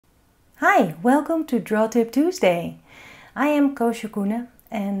Hi, welcome to Draw Tip Tuesday. I am Koosje Koenen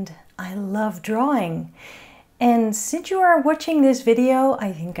and I love drawing. And since you are watching this video,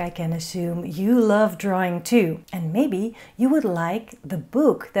 I think I can assume you love drawing too. And maybe you would like the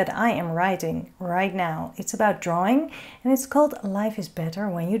book that I am writing right now. It's about drawing and it's called Life is Better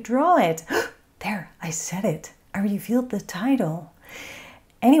When You Draw It. There, I said it. I revealed the title.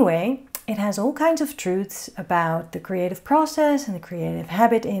 Anyway, it has all kinds of truths about the creative process and the creative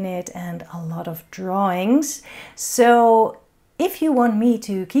habit in it and a lot of drawings. So if you want me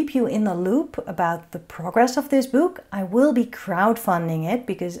to keep you in the loop about the progress of this book, I will be crowdfunding it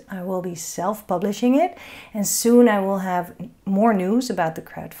because I will be self-publishing it, and soon I will have more news about the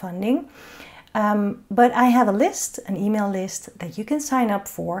crowdfunding. But I have a list, an email list that you can sign up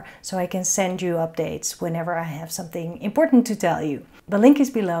for, so I can send you updates whenever I have something important to tell you. The link is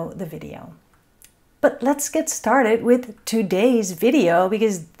below the video. But let's get started with today's video,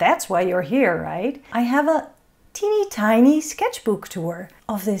 because that's why you're here, right? I have a teeny tiny sketchbook tour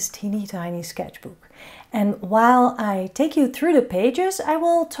of this teeny tiny sketchbook. And while I take you through the pages, I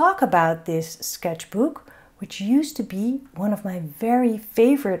will talk about this sketchbook, which used to be one of my very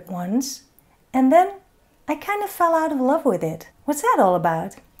favorite ones. And then I kind of fell out of love with it. What's that all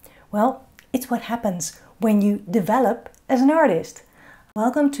about? Well, it's what happens when you develop as an artist.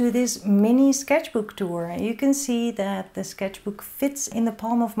 Welcome to this mini sketchbook tour. You can see that the sketchbook fits in the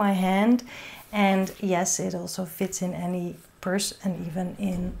palm of my hand, and yes, it also fits in any purse and even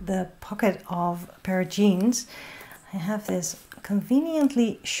in the pocket of a pair of jeans. I have this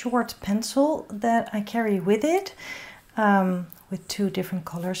conveniently short pencil that I carry with it, with two different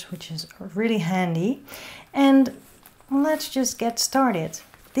colors, which is really handy. And let's just get started.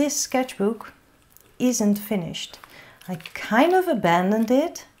 This sketchbook isn't finished. I kind of abandoned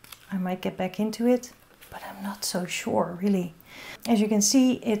it. I might get back into it, but I'm not so sure, really. As you can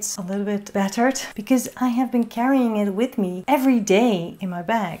see, it's a little bit battered because I have been carrying it with me every day in my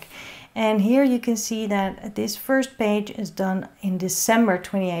bag. And here you can see that this first page is done in December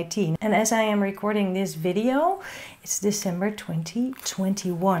 2018. And as I am recording this video, it's December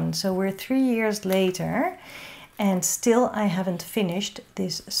 2021. So we're 3 years later and still I haven't finished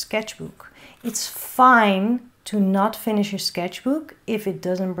this sketchbook. It's fine to not finish a sketchbook if it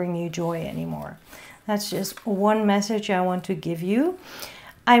doesn't bring you joy anymore. That's just one message I want to give you.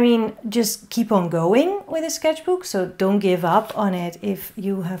 I mean, just keep on going with a sketchbook, so don't give up on it if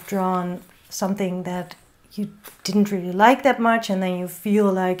you have drawn something that you didn't really like that much and then you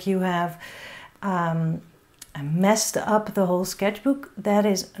feel like you have messed up the whole sketchbook. That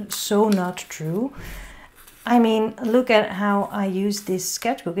is so not true. I mean, look at how I use this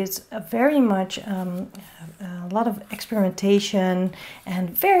sketchbook. It's very much a lot of experimentation and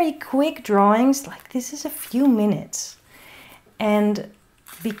very quick drawings. Like, this is a few minutes. And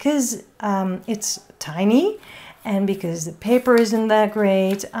because it's tiny and because the paper isn't that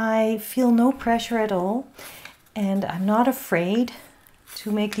great, I feel no pressure at all. And I'm not afraid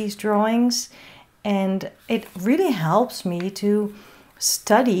to make these drawings. And it really helps me to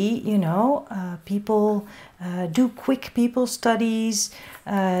study, you know, people, do quick people studies,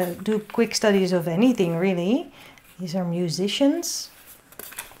 do quick studies of anything really. These are musicians.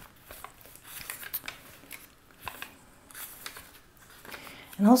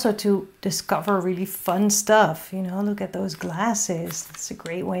 And also to discover really fun stuff, you know, look at those glasses. That's a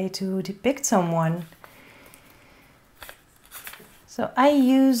great way to depict someone. So I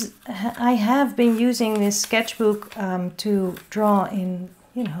have been using this sketchbook to draw in,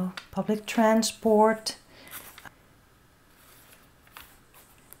 you know, public transport.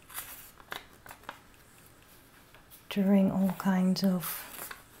 During all kinds of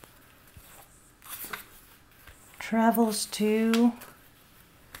travels too.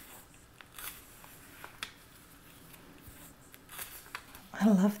 I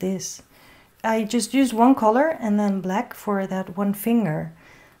love this. I just used one color and then black for that one finger.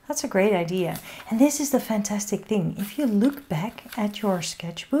 That's a great idea. And this is the fantastic thing. If you look back at your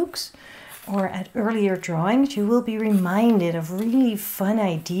sketchbooks or at earlier drawings, you will be reminded of really fun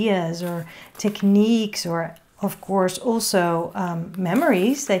ideas or techniques, or of course also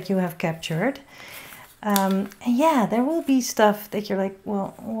memories that you have captured. And yeah, there will be stuff that you're like,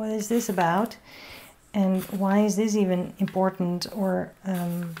 well, what is this about? And why is this even important? Or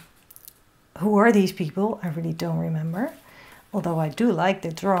who are these people? I really don't remember, although I do like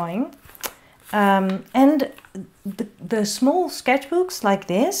the drawing. And the small sketchbooks like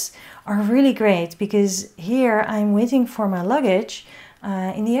this are really great, because here I'm waiting for my luggage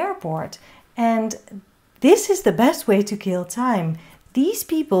in the airport. And this is the best way to kill time. These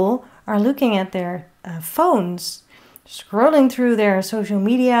people are looking at their phones. scrolling through their social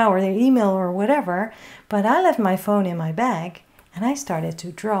media or their email or whatever, but I left my phone in my bag and I started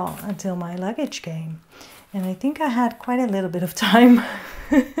to draw until my luggage came. And I think I had quite a little bit of time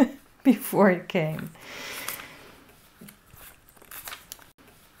before it came.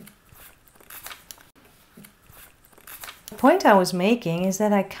 The point I was making is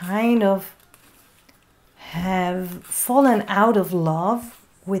that I kind of have fallen out of love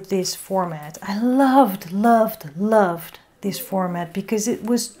with this format. I loved this format because it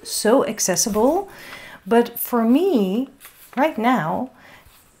was so accessible. But for me, right now,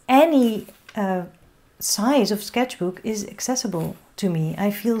 any size of sketchbook is accessible to me. I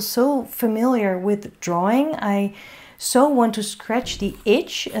feel so familiar with drawing. I so want to scratch the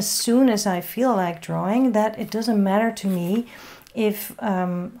itch as soon as I feel like drawing that it doesn't matter to me if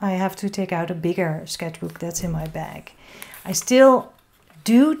I have to take out a bigger sketchbook that's in my bag. I still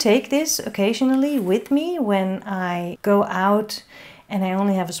do take this occasionally with me when I go out and I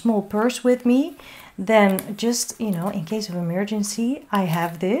only have a small purse with me. Then just, you know, in case of emergency, I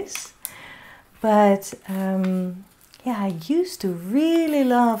have this. But yeah, I used to really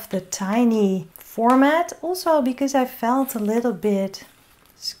love the tiny format, also because I felt a little bit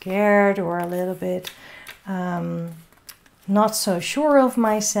scared or a little bit not so sure of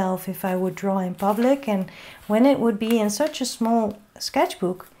myself if I would draw in public. And when it would be in such a small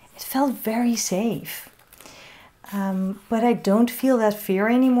sketchbook, it felt very safe. But I don't feel that fear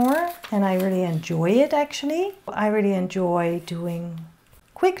anymore, and I really enjoy it actually. I really enjoy doing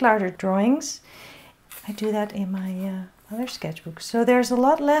quick larger drawings. I do that in my other sketchbooks. So there's a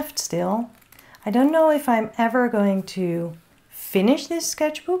lot left still. I don't know if I'm ever going to finish this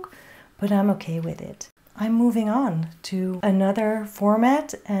sketchbook, but I'm okay with it. I'm moving on to another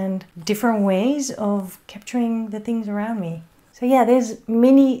format and different ways of capturing the things around me. So yeah, this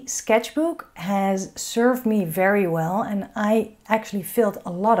mini sketchbook has served me very well, and I actually filled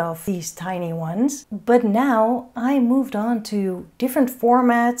a lot of these tiny ones. But now I moved on to different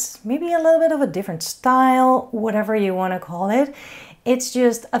formats, maybe a little bit of a different style, whatever you want to call it. It's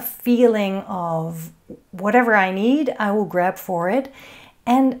just a feeling of whatever I need, I will grab for it.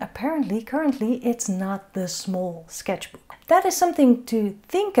 And apparently, currently, it's not the small sketchbook. That is something to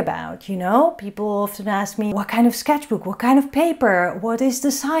think about, you know. People often ask me, what kind of sketchbook, what kind of paper, what is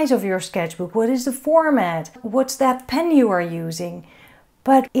the size of your sketchbook, what is the format, what's that pen you are using?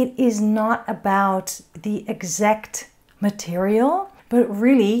 But it is not about the exact material, but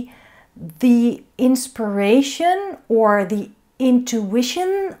really the inspiration or the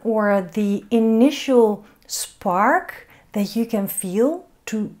intuition or the initial spark that you can feel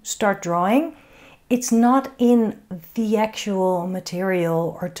to start drawing. It's not in the actual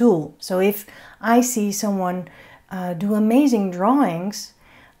material or tool. So if I see someone do amazing drawings,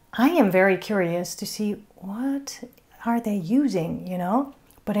 I am very curious to see what are they using, you know?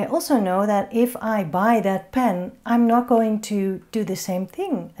 But I also know that if I buy that pen, I'm not going to do the same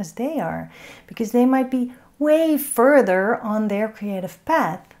thing as they are, because they might be way further on their creative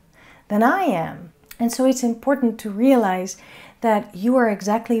path than I am. And so it's important to realize that you are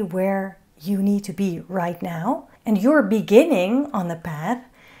exactly where you need to be right now, and your beginning on the path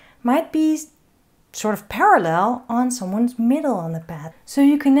might be sort of parallel on someone's middle on the path. So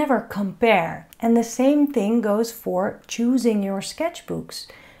you can never compare. And the same thing goes for choosing your sketchbooks.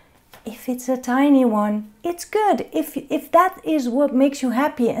 If it's a tiny one, it's good. If that is what makes you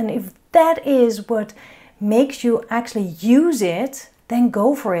happy, and if that is what makes you actually use it, then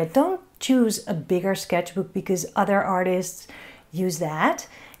go for it. Don't choose a bigger sketchbook because other artists use that.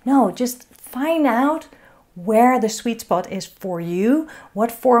 No, just find out where the sweet spot is for you,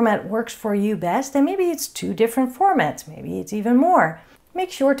 what format works for you best, and maybe it's 2 different formats, maybe it's even more.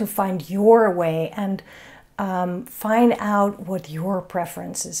 Make sure to find your way and find out what your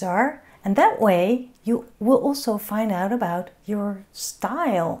preferences are, and that way you will also find out about your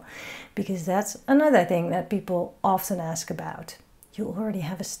style, because that's another thing that people often ask about. You already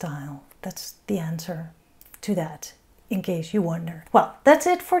have a style. That's the answer to that, in case you wonder. Well, that's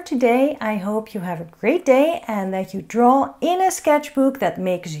it for today. I hope you have a great day and that you draw in a sketchbook that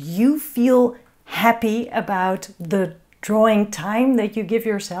makes you feel happy about the drawing time that you give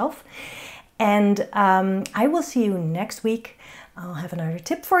yourself. And I will see you next week. I'll have another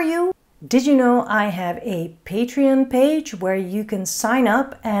tip for you. Did you know I have a Patreon page where you can sign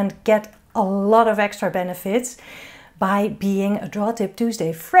up and get a lot of extra benefits by being a Draw Tip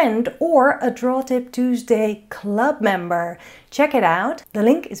Tuesday friend or a Draw Tip Tuesday club member. Check it out. The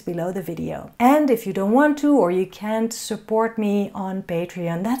link is below the video. And if you don't want to or you can't support me on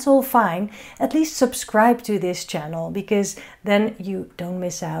Patreon, that's all fine. At least subscribe to this channel, because then you don't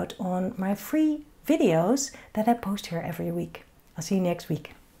miss out on my free videos that I post here every week. I'll see you next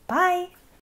week. Bye!